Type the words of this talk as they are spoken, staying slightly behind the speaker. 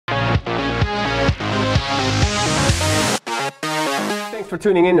for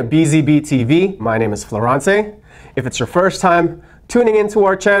tuning in to BZB TV. My name is Florence. If it's your first time tuning into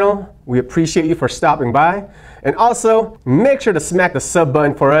our channel, we appreciate you for stopping by. And also, make sure to smack the sub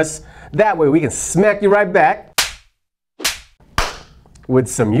button for us. That way we can smack you right back with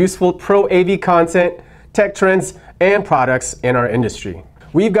some useful pro AV content, tech trends, and products in our industry.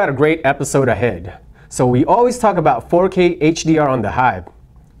 We've got a great episode ahead. So we always talk about 4K HDR on the Hive.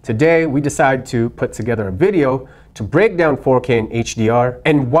 Today, we decided to put together a video to break down 4K and HDR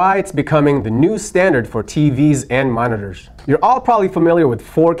and why it's becoming the new standard for TVs and monitors. You're all probably familiar with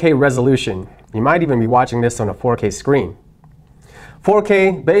 4K resolution. You might even be watching this on a 4K screen.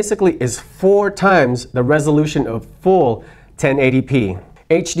 4K basically is 4 times the resolution of full 1080p.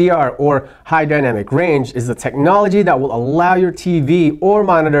 HDR, or high dynamic range, is the technology that will allow your TV or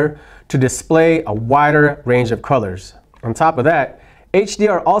monitor to display a wider range of colors. On top of that,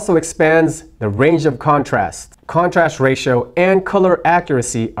 HDR also expands the range of contrast. Contrast ratio and color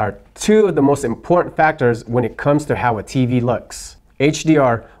accuracy are 2 of the most important factors when it comes to how a TV looks.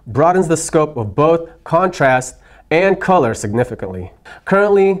 HDR broadens the scope of both contrast and color significantly.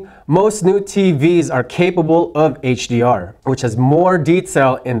 Currently, most new TVs are capable of HDR, which has more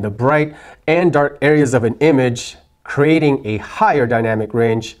detail in the bright and dark areas of an image, creating a higher dynamic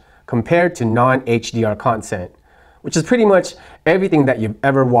range compared to non-HDR content, which is pretty much everything that you've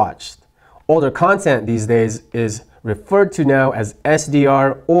ever watched. Older content these days is referred to now as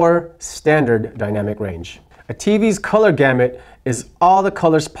SDR, or standard dynamic range. A TV's color gamut is all the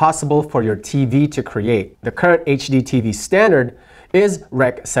colors possible for your TV to create. The current HD TV standard is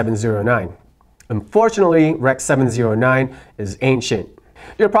Rec. 709. Unfortunately, Rec. 709 is ancient.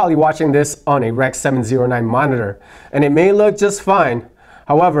 You're probably watching this on a Rec. 709 monitor, and it may look just fine.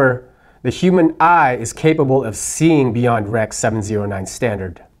 However, the human eye is capable of seeing beyond Rec. 709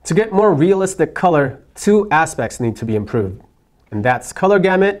 standard. To get more realistic color, 2 aspects need to be improved, and that's color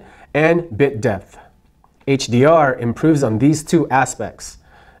gamut and bit depth. HDR improves on these 2 aspects,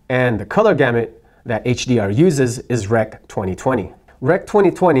 and the color gamut that HDR uses is Rec. 2020. Rec.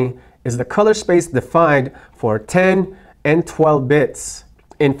 2020 is the color space defined for 10 and 12 bits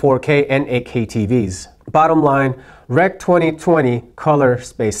in 4K and 8K TVs. Bottom line, Rec. 2020 color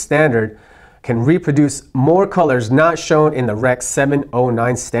space standard can reproduce more colors not shown in the Rec.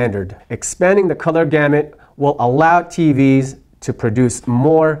 709 standard. Expanding the color gamut will allow TVs to produce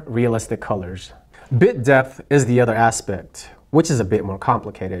more realistic colors. Bit depth is the other aspect, which is a bit more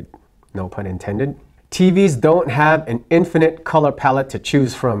complicated, no pun intended. TVs don't have an infinite color palette to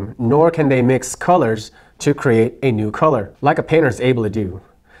choose from, nor can they mix colors to create a new color, like a painter is able to do.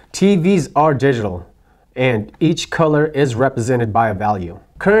 TVs are digital, and each color is represented by a value.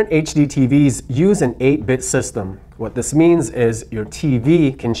 Current HD TVs use an 8-bit system. What this means is your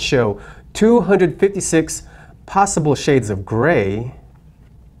TV can show 256 possible shades of gray.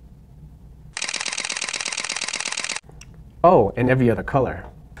 Oh, and every other color.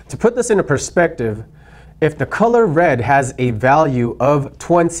 To put this into perspective, if the color red has a value of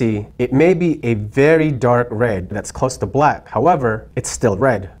 20, it may be a very dark red that's close to black. However, it's still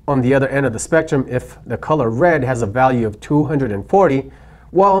red. On the other end of the spectrum, if the color red has a value of 240,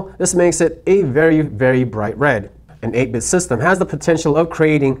 well, this makes it a very, very bright red. An 8-bit system has the potential of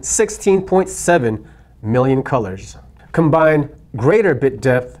creating 16.7 million colors. Combine greater bit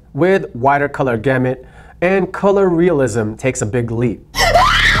depth with wider color gamut, and color realism takes a big leap.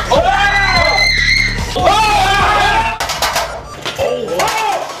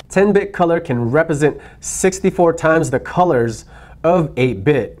 10-bit color can represent 64 times the colors of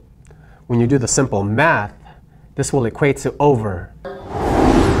 8-bit. When you do the simple math, this will equate to over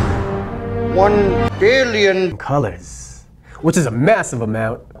 1 billion colors, which is a massive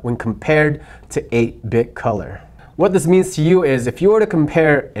amount when compared to 8-bit color. What this means to you is if you were to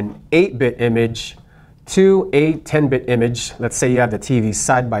compare an 8-bit image to a 10-bit image, let's say you have the TV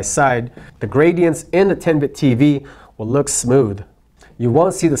side by side, the gradients in the 10-bit TV will look smooth. You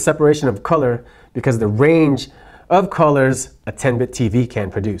won't see the separation of color because the range of colors a 10-bit TV can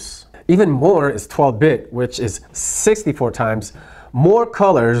produce. Even more is 12-bit, which is 64 times more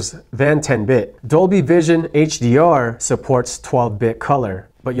colors than 10-bit. Dolby Vision HDR supports 12-bit color,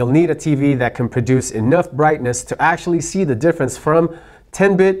 but you'll need a TV that can produce enough brightness to actually see the difference from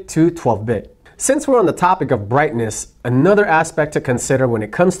 10-bit to 12-bit. Since we're on the topic of brightness, another aspect to consider when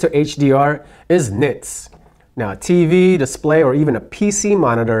it comes to HDR is nits. Now, a TV, display, or even a PC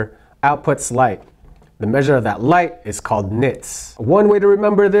monitor outputs light. The measure of that light is called nits. One way to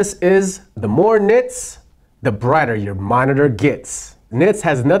remember this is the more nits, the brighter your monitor gets. Nits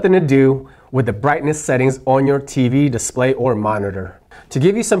has nothing to do with the brightness settings on your TV, display, or monitor. To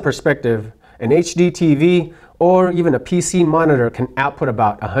give you some perspective, an HD TV or even a PC monitor can output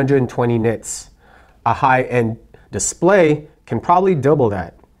about 120 nits. A high-end display can probably double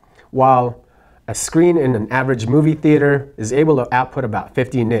that, while a screen in an average movie theater is able to output about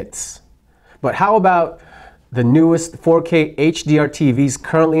 50 nits. But how about the newest 4K HDR TVs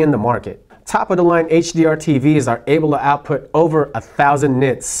currently in the market? Top-of-the-line HDR TVs are able to output over 1,000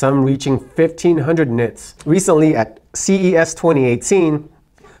 nits, some reaching 1,500 nits. Recently at CES 2018,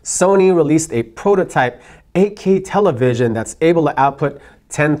 Sony released a prototype 8K television that's able to output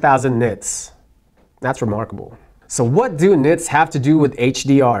 10,000 nits. That's remarkable. So what do nits have to do with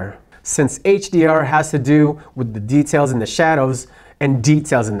HDR? Since HDR has to do with the details in the shadows and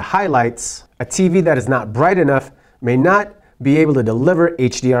details in the highlights, a TV that is not bright enough may not be able to deliver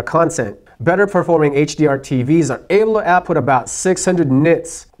HDR content. Better performing HDR TVs are able to output about 600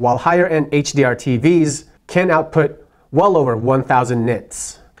 nits, while higher end HDR TVs can output well over 1,000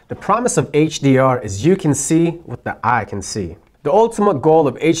 nits. The promise of HDR is you can see what the eye can see. The ultimate goal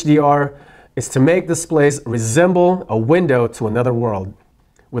of HDR is to make displays resemble a window to another world.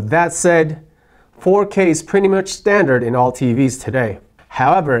 With that said, 4K is pretty much standard in all TVs today.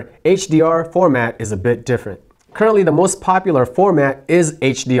 However, HDR format is a bit different. Currently, the most popular format is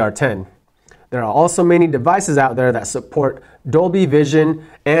HDR10. There are also many devices out there that support Dolby Vision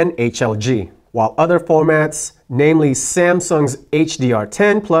and HLG, while other formats, namely Samsung's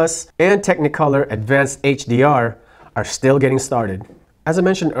HDR10 Plus and Technicolor Advanced HDR, are still getting started. As I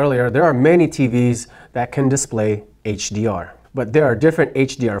mentioned earlier, there are many TVs that can display HDR, but there are different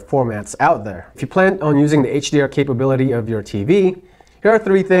HDR formats out there. If you plan on using the HDR capability of your TV, here are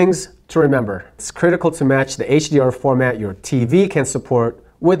 3 things to remember. It's critical to match the HDR format your TV can support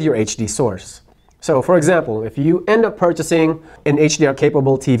with your HD source. So for example, if you end up purchasing an HDR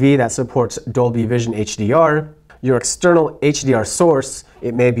capable TV that supports Dolby Vision HDR, your external HDR source,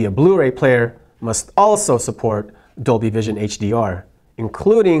 it may be a Blu-ray player, must also support Dolby Vision HDR,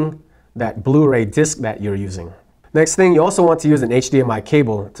 including that Blu-ray disc that you're using. Next thing, you also want to use an HDMI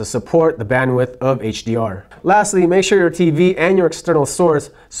cable to support the bandwidth of HDR. Lastly, make sure your TV and your external source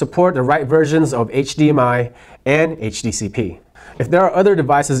support the right versions of HDMI and HDCP. If there are other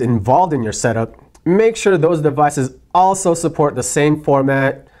devices involved in your setup, make sure those devices also support the same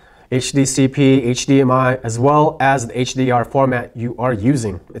format, HDCP, HDMI, as well as the HDR format you are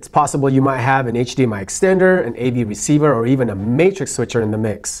using. It's possible you might have an HDMI extender, an AV receiver, or even a matrix switcher in the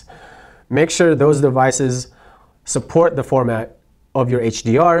mix. Make sure those devices support the format of your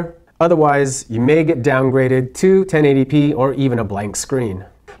HDR, otherwise you may get downgraded to 1080p or even a blank screen.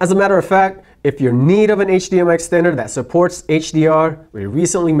 As a matter of fact, if you're in need of an HDMI extender that supports HDR, we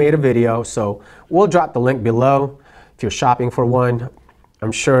recently made a video, so we'll drop the link below. If you're shopping for one,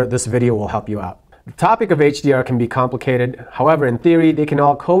 I'm sure this video will help you out. The topic of HDR can be complicated. However, in theory, they can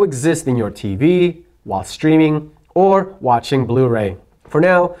all coexist in your TV while streaming or watching Blu-ray. For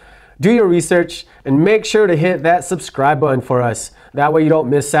now, do your research and make sure to hit that subscribe button for us. That way you don't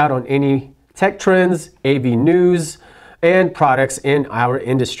miss out on any tech trends, AV news, and products in our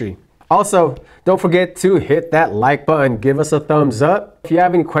industry. Also, don't forget to hit that like button, give us a thumbs up. If you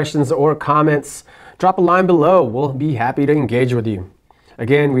have any questions or comments, drop a line below. We'll be happy to engage with you.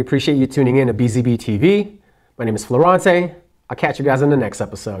 Again, we appreciate you tuning in to BZB TV. My name is Florante. I'll catch you guys in the next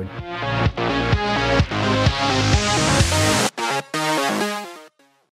episode.